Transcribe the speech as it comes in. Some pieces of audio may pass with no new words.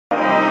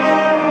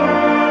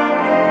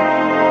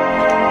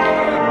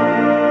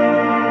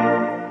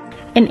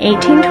In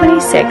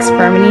 1826,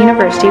 Furman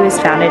University was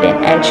founded in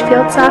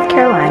Edgefield, South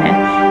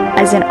Carolina,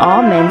 as an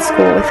all-men's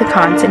school with a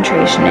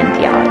concentration in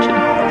theology.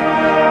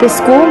 The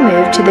school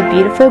moved to the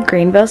beautiful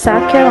Greenville,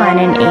 South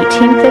Carolina in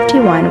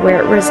 1851,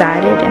 where it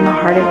resided in the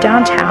heart of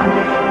downtown,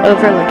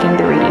 overlooking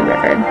the Reedy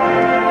River.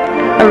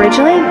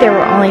 Originally, there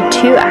were only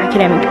two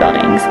academic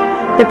buildings,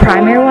 the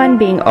primary one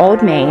being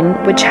Old Main,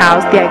 which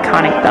housed the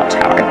iconic bell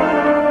tower.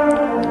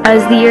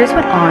 As the years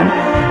went on,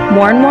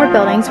 more and more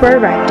buildings were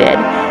erected,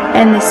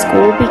 and the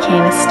school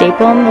became a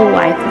staple in the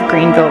life of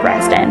Greenville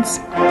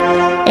residents.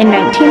 In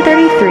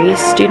 1933,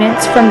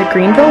 students from the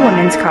Greenville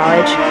Women's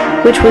College,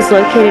 which was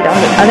located on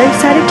the other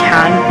side of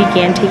town,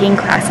 began taking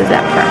classes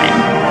at Furman.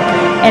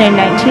 And in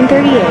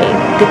 1938,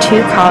 the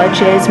two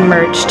colleges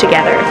merged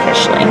together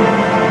officially.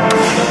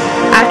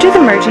 After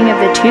the merging of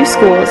the two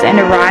schools and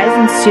a rise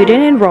in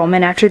student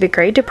enrollment after the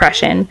Great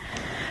Depression,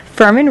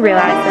 Furman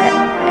realized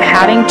that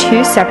having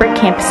two separate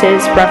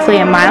campuses roughly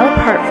a mile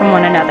apart from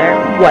one another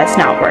was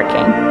not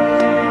working.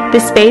 The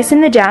space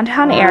in the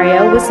downtown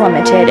area was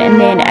limited, and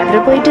they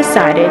inevitably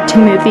decided to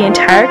move the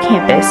entire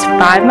campus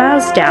 5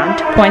 miles down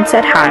to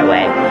Poinsett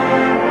Highway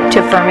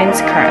to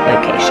Furman's current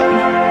location.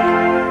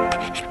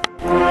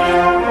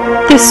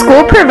 The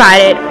school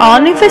provided all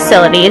new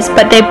facilities,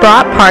 but they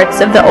brought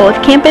parts of the old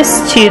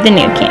campus to the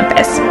new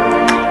campus.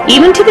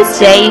 Even to this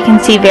day, you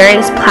can see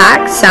various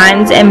plaques,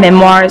 signs, and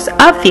memoirs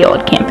of the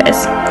old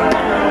campus.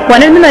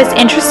 One of the most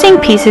interesting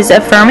pieces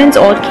of Furman's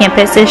old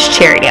campus is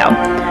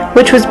Cherrydale,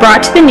 which was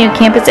brought to the new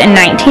campus in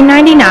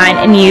 1999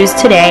 and used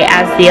today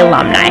as the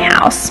Alumni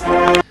House.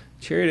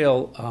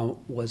 Cherrydale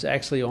was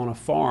actually on a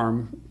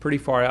farm pretty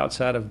far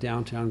outside of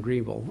downtown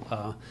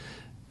Greenville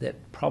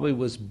that probably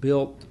was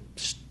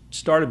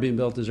started being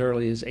built as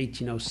early as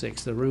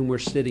 1806. The room we're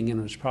sitting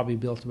in was probably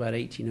built about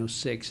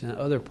 1806, and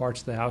other parts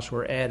of the house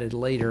were added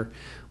later,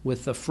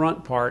 with the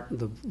front part,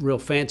 the real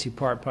fancy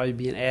part, probably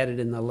being added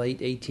in the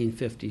late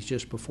 1850s,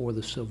 just before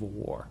the Civil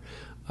War.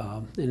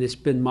 And it's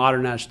been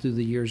modernized through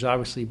the years.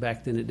 Obviously,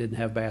 back then it didn't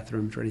have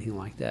bathrooms or anything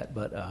like that,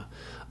 but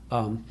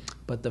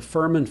the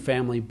Furman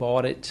family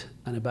bought it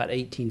in about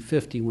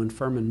 1850 when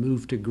Furman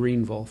moved to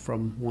Greenville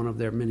from one of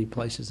their many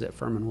places that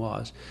Furman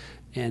was.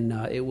 And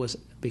it was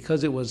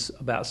because it was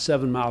about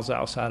 7 miles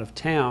outside of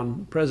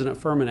town. President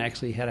Furman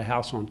actually had a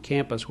house on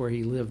campus where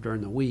he lived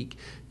during the week,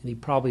 and he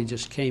probably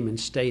just came and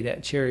stayed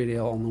at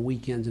Cherrydale on the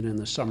weekends and in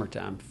the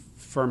summertime.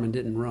 Furman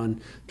didn't run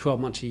 12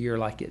 months a year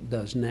like it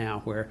does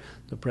now, where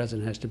the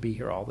president has to be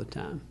here all the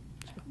time.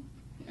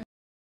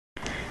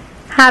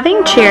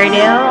 Having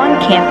Cherrydale on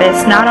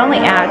campus not only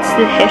adds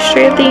to the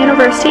history of the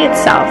university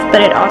itself,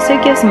 but it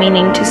also gives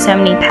meaning to so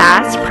many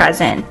past,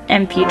 present,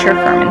 and future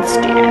Furman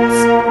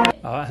students.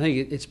 I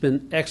think it's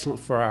been excellent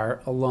for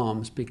our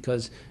alums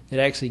because it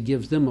actually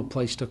gives them a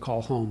place to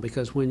call home.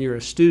 Because when you're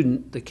a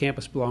student, the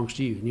campus belongs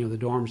to you. You know, the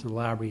dorms and the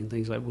library and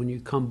things like that. When you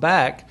come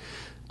back,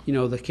 you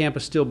know, the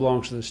campus still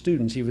belongs to the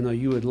students, even though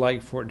you would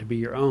like for it to be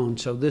your own.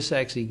 So this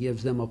actually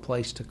gives them a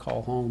place to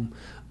call home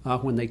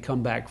when they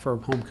come back for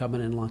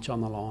homecoming and lunch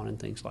on the lawn and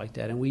things like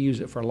that. And we use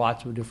it for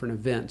lots of different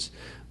events.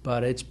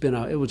 But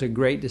it was a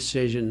great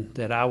decision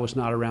that I was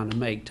not around to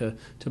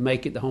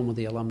make it the home of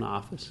the alumni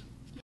office.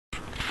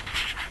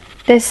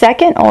 The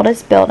second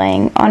oldest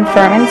building on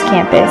Furman's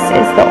campus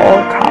is the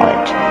Old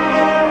College.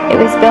 It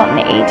was built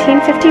in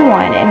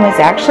 1851 and was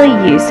actually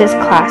used as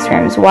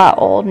classrooms while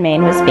Old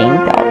Main was being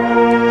built.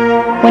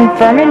 When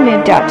Furman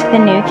moved out to the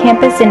new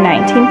campus in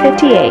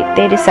 1958,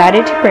 they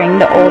decided to bring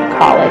the Old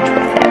College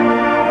with it.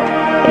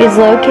 It is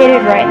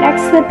located right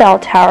next to the bell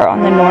tower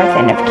on the north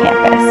end of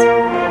campus.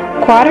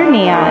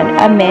 Quaternion,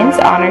 a men's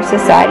honor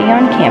society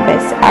on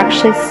campus,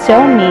 actually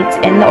still meets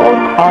in the Old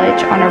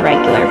College on a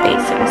regular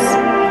basis.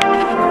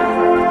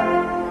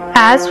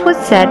 As was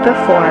said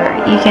before,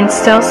 you can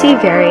still see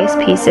various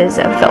pieces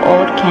of the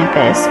old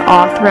campus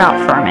all throughout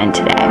Furman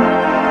today.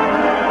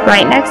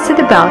 Right next to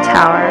the bell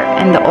tower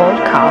and the old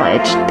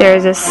college, there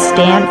is a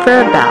stand for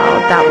a bell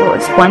that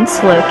was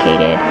once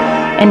located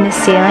in the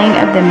ceiling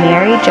of the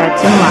Mary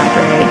Judson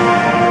Library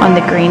on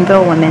the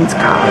Greenville Women's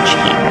College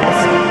campus.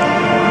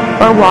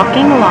 Or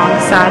walking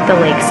alongside the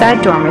lakeside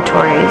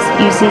dormitories,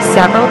 you see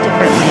several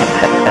different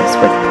lampposts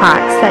with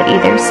plaques that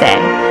either say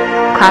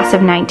Class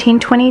of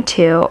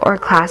 1922 or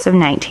Class of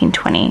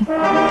 1920.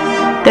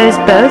 Those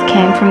both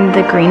came from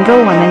the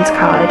Greenville Women's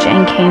College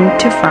and came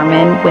to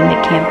Furman when the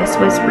campus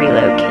was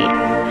relocated.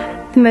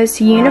 The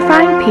most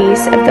unifying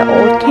piece of the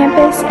old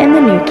campus and the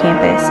new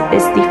campus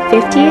is the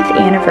 50th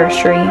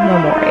anniversary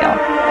memorial.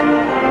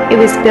 It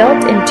was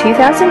built in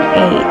 2008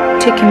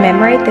 to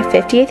commemorate the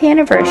 50th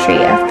anniversary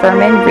of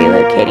Furman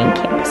relocating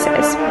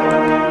campuses.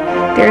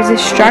 There is a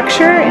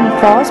structure in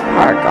Falls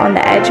Park on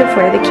the edge of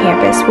where the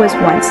campus was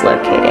once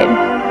located,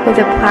 with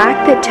a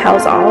plaque that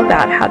tells all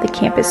about how the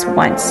campus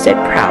once stood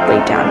proudly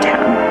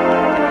downtown.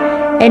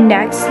 And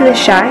next to the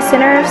Shy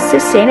Center of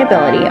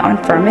Sustainability on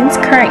Furman's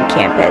current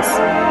campus,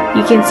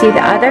 you can see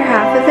the other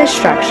half of the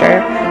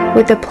structure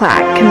with a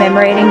plaque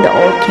commemorating the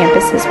old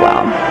campus as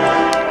well.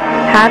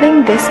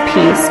 Having this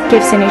piece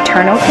gives an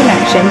eternal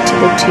connection to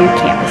the two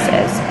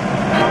campuses.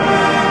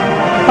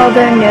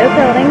 Although no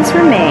buildings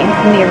remain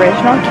from the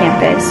original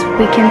campus,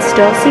 we can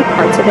still see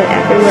parts of it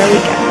everywhere we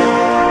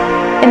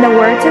go. In the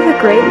words of the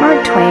great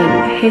Mark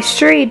Twain,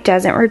 history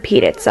doesn't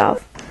repeat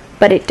itself,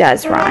 but it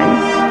does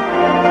rhyme.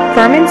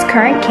 Furman's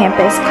current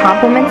campus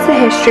complements the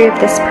history of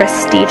this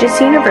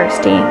prestigious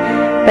university,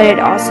 but it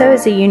also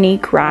is a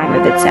unique rhyme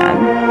of its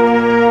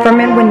own.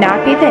 Furman would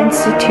not be the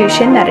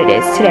institution that it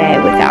is today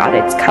without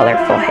its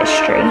colorful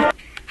history.